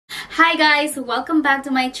Hi guys, welcome back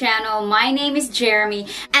to my channel. My name is Jeremy,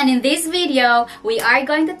 and in this video we are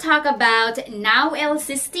going to talk about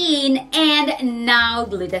n-acetyl-l-cysteine and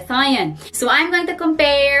n-glutathione. So I'm going to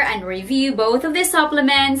compare and review both of these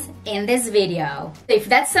supplements in this video. If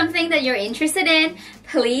that's something that you're interested in,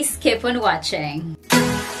 please keep on watching.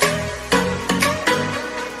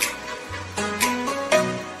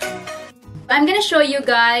 I'm gonna show you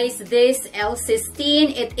guys this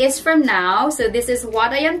L-cysteine. It is from Now, so this is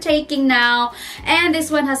what I am taking now, and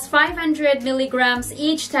this one has 500 milligrams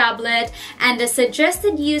each tablet, and the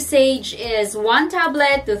suggested usage is 1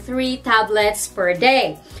 tablet to 3 tablets per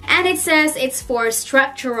day. And it says it's for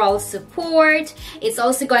structural support. It's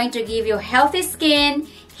also going to give you healthy skin,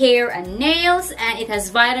 hair and nails, and it has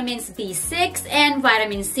vitamins B6 and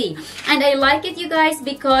vitamin C. And I like it, you guys,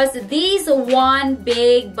 because this one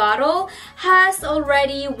big bottle has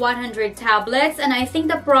already 100 tablets, and I think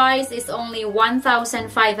the price is only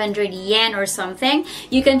 1,500 yen or something.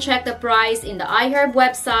 You can check the price in the iHerb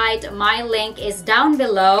website. My link is down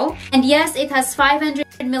below. And yes, it has 500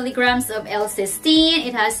 milligrams of L-cysteine.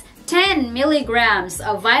 It has 10 milligrams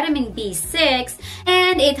of vitamin B6,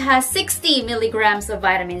 and it has 60 milligrams of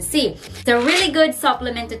vitamin C. It's a really good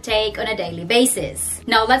supplement to take on a daily basis.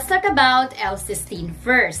 Now let's talk about L-cysteine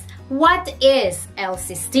first. What is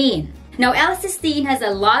L-cysteine? Now, L-cysteine has a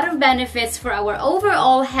lot of benefits for our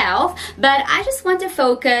overall health, but I just want to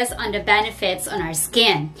focus on the benefits on our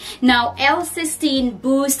skin. Now, L-cysteine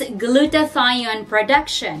boosts glutathione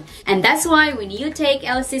production, and that's why when you take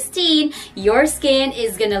L-cysteine, your skin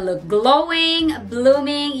is gonna look glowing,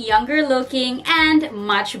 blooming, younger looking, and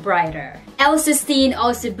much brighter. L-cysteine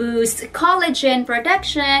also boosts collagen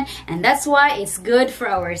production, and that's why it's good for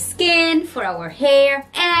our skin, for our hair,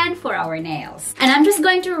 and for our nails. And I'm just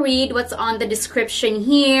going to read what's on the description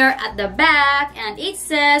here at the back, and it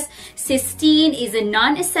says cysteine is a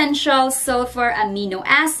non-essential sulfur amino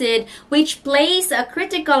acid which plays a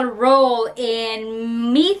critical role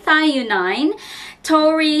in methionine,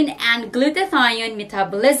 taurine, and glutathione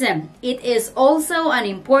metabolism. It is also an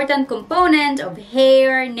important component of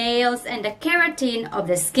hair, nails, and the keratin of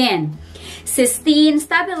the skin. Cysteine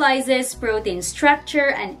stabilizes protein structure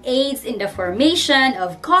and aids in the formation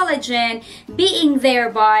of collagen, being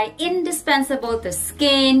thereby indispensable to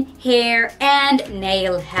skin, hair, and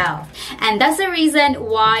nail health. And that's the reason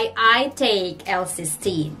why I take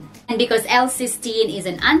L-cysteine. And because L-cysteine is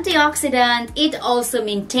an antioxidant, it also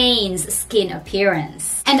maintains skin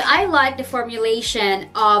appearance. And I like the formulation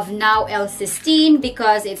of Now L-cysteine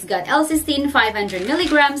because it's got L-cysteine 500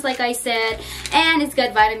 milligrams, like I said, and it's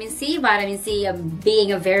got vitamin C,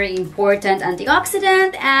 being a very important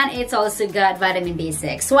antioxidant, and it's also got vitamin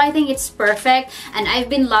B6. So I think it's perfect, and I've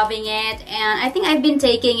been loving it, and I think I've been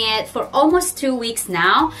taking it for almost 2 weeks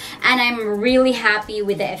now, and I'm really happy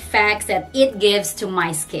with the effects that it gives to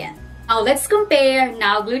my skin. Now let's compare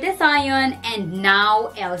Now Glutathione and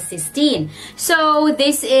Now L-cysteine. So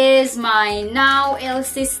this is my Now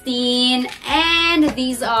L-cysteine, and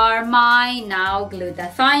these are my Now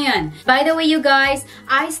Glutathione. By the way, you guys,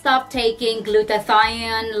 I stopped taking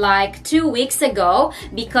glutathione like 2 weeks ago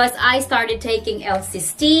because I started taking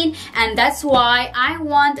L-cysteine, and that's why I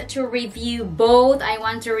want to review both. I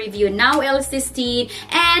want to review Now L-cysteine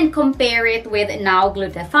and compare it with Now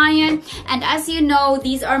Glutathione. And as you know,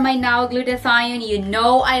 these are my Now Glutathione. You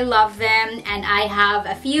know I love them, and I have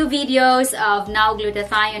a few videos of Now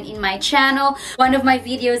Glutathione in my channel. One of my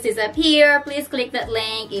videos is up here. Please click that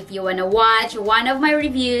link if you want to watch one of my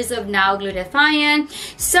reviews of Now Glutathione.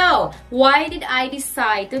 So why did I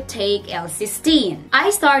decide to take L-cysteine? I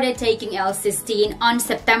started taking L-cysteine on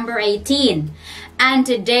September 18, and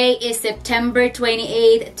today is September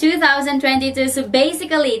 28, 2022, so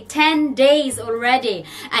basically 10 days already,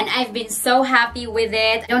 and I've been so happy with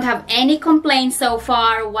it. I don't have any complaints so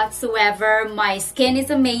far whatsoever. My skin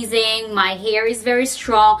is amazing, my hair is very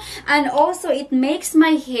strong, and also it makes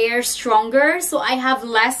my hair stronger, so I have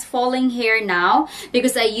less falling hair now,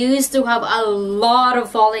 because I used to have a lot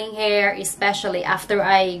of falling hair, especially after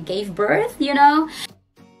I gave birth, you know.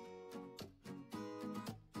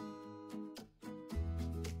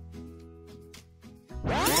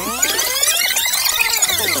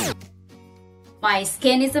 My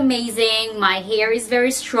skin is amazing, my hair is very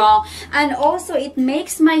strong, and also it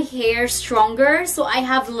makes my hair stronger, so I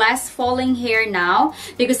have less falling hair now,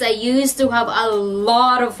 because I used to have a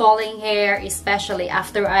lot of falling hair, especially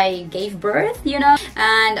after I gave birth, you know.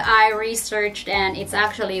 And I researched, and it's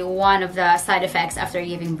actually one of the side effects after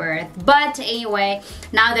giving birth. But anyway,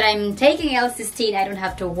 now that I'm taking L-cysteine, I don't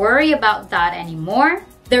have to worry about that anymore.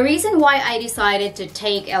 The reason why I decided to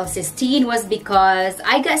take L-cysteine was because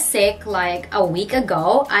I got sick like a week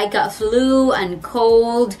ago. I got flu and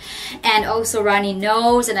cold and also runny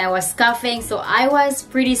nose, and I was coughing, so I was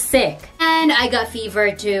pretty sick. And I got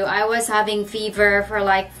fever too. I was having fever for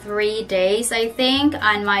like 3 days, I think,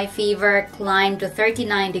 and my fever climbed to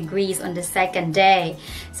 39 degrees on the second day.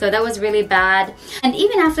 So that was really bad. And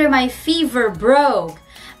even after my fever broke,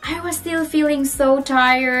 I was still feeling so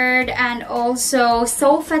tired and also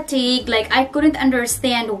so fatigued. Like, I couldn't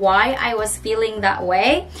understand why I was feeling that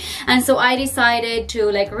way. And so I decided to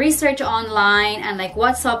like research online and like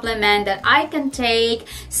what supplement that I can take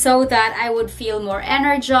so that I would feel more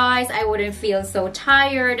energized, I wouldn't feel so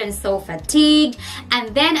tired and so fatigued.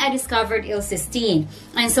 And then I discovered L-cysteine.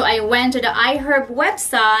 And so I went to the iHerb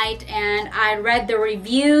website and I read the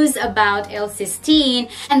reviews about L-cysteine,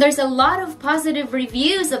 and there's a lot of positive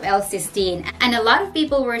reviews of L-cysteine, and a lot of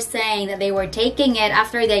people were saying that they were taking it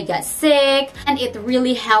after they got sick and it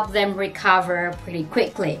really helped them recover pretty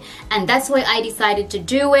quickly. And that's why I decided to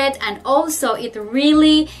do it, and also it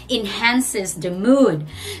really enhances the mood.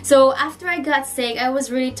 So after I got sick, I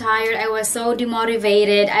was really tired, I was so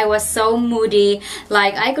demotivated, I was so moody,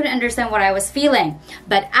 like I couldn't understand what I was feeling.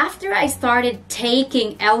 But after I started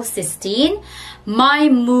taking L-cysteine, my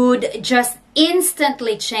mood just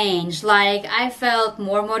instantly changed. Like, I felt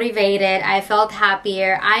more motivated, I felt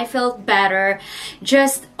happier, I felt better,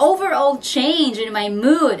 just overall change in my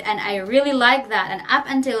mood, and I really like that. And up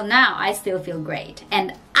until now, I still feel great,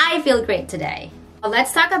 and I feel great today.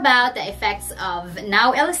 Let's talk about the effects of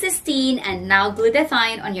now L-cysteine and now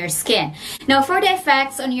glutathione on your skin. Now, for the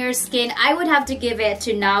effects on your skin, I would have to give it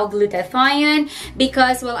to now glutathione,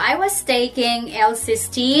 because while I was taking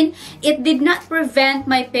L-cysteine, it did not prevent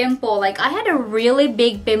my pimple. Like, I had a really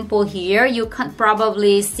big pimple here. You can't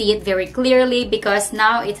probably see it very clearly because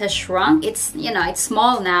now it has shrunk. It's, you know, it's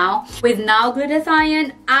small now. With now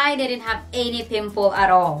glutathione, I didn't have any pimple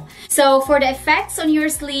at all. So for the effects on your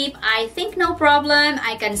sleep, I think no problem.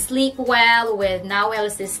 I can sleep well with now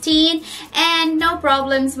L-cysteine, and no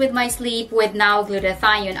problems with my sleep with now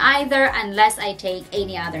glutathione either, unless I take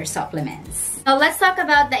any other supplements. Now let's talk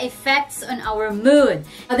about the effects on our mood.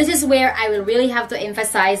 Now, this is where I will really have to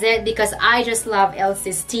emphasize it, because I just love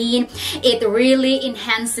L-cysteine. It really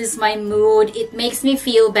enhances my mood. It makes me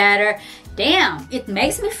feel better. Damn, it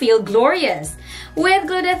makes me feel glorious. With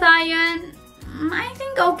glutathione, I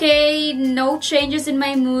think okay, no changes in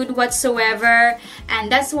my mood whatsoever, and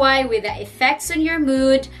that's why with the effects on your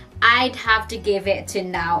mood, I'd have to give it to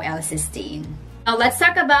now L-cysteine. Now let's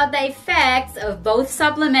talk about the effects of both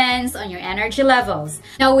supplements on your energy levels.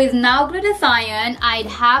 Now with now glutathione, I'd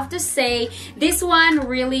have to say this one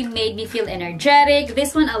really made me feel energetic.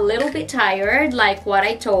 This one a little bit tired, like what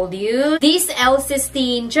I told you. This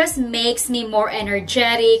L-cysteine just makes me more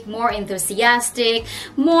energetic, more enthusiastic,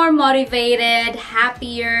 more motivated,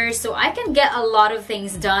 happier, so I can get a lot of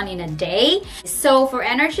things done in a day. So for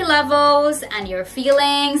energy levels and your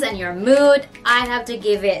feelings and your mood, I'd have to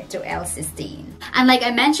give it to L-cysteine. And like I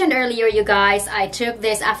mentioned earlier, you guys, I took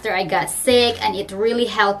this after I got sick, and it really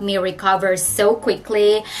helped me recover so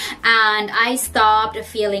quickly, and I stopped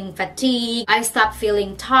feeling fatigued, I stopped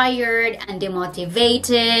feeling tired and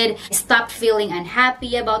demotivated, I stopped feeling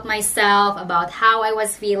unhappy about myself, about how I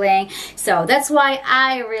was feeling. So that's why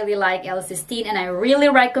I really like L-cysteine, and I really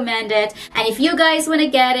recommend it. And if you guys want to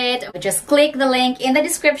get it, just click the link in the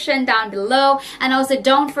description down below, and also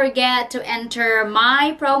don't forget to enter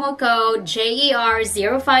my promo code GER0547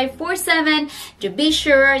 to be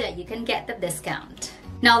sure that you can get the discount.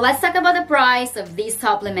 Now let's talk about the price of these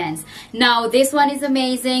supplements. Now this one is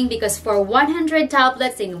amazing because for 100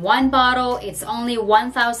 tablets in one bottle, it's only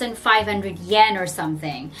 1,500 yen or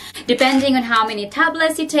something. Depending on how many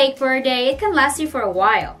tablets you take per day, it can last you for a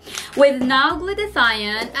while. With now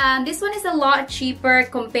glutathione, this one is a lot cheaper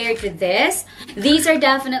compared to this. These are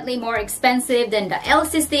definitely more expensive than the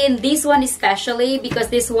L-cysteine. This one especially, because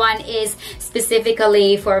this one is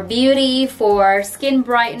specifically for beauty, for skin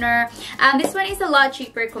brightener. This one is a lot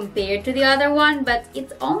cheaper compared to the other one, but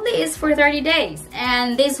it only is for 30 days,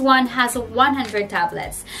 and this one has 100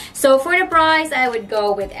 tablets. So for the price, I would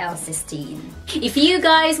go with L-cysteine. If you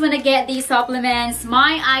guys want to get these supplements,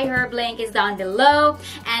 my iHerb link is down below,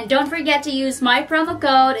 and don't forget to use my promo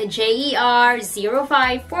code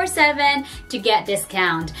GER0547 to get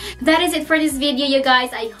discount. That is it for this video, you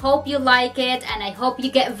guys. I hope you like it, and I hope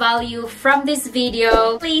you get value from this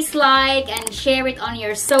video. Please like and share it on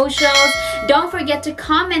your socials. Don't forget to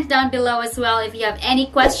comment down below as well if you have any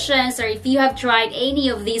questions or if you have tried any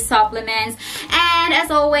of these supplements. And as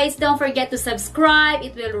always, don't forget to subscribe.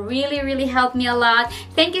 It will really help me me a lot.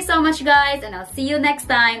 Thank you so much, guys, and I'll see you next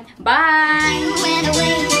time.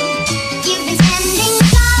 Bye!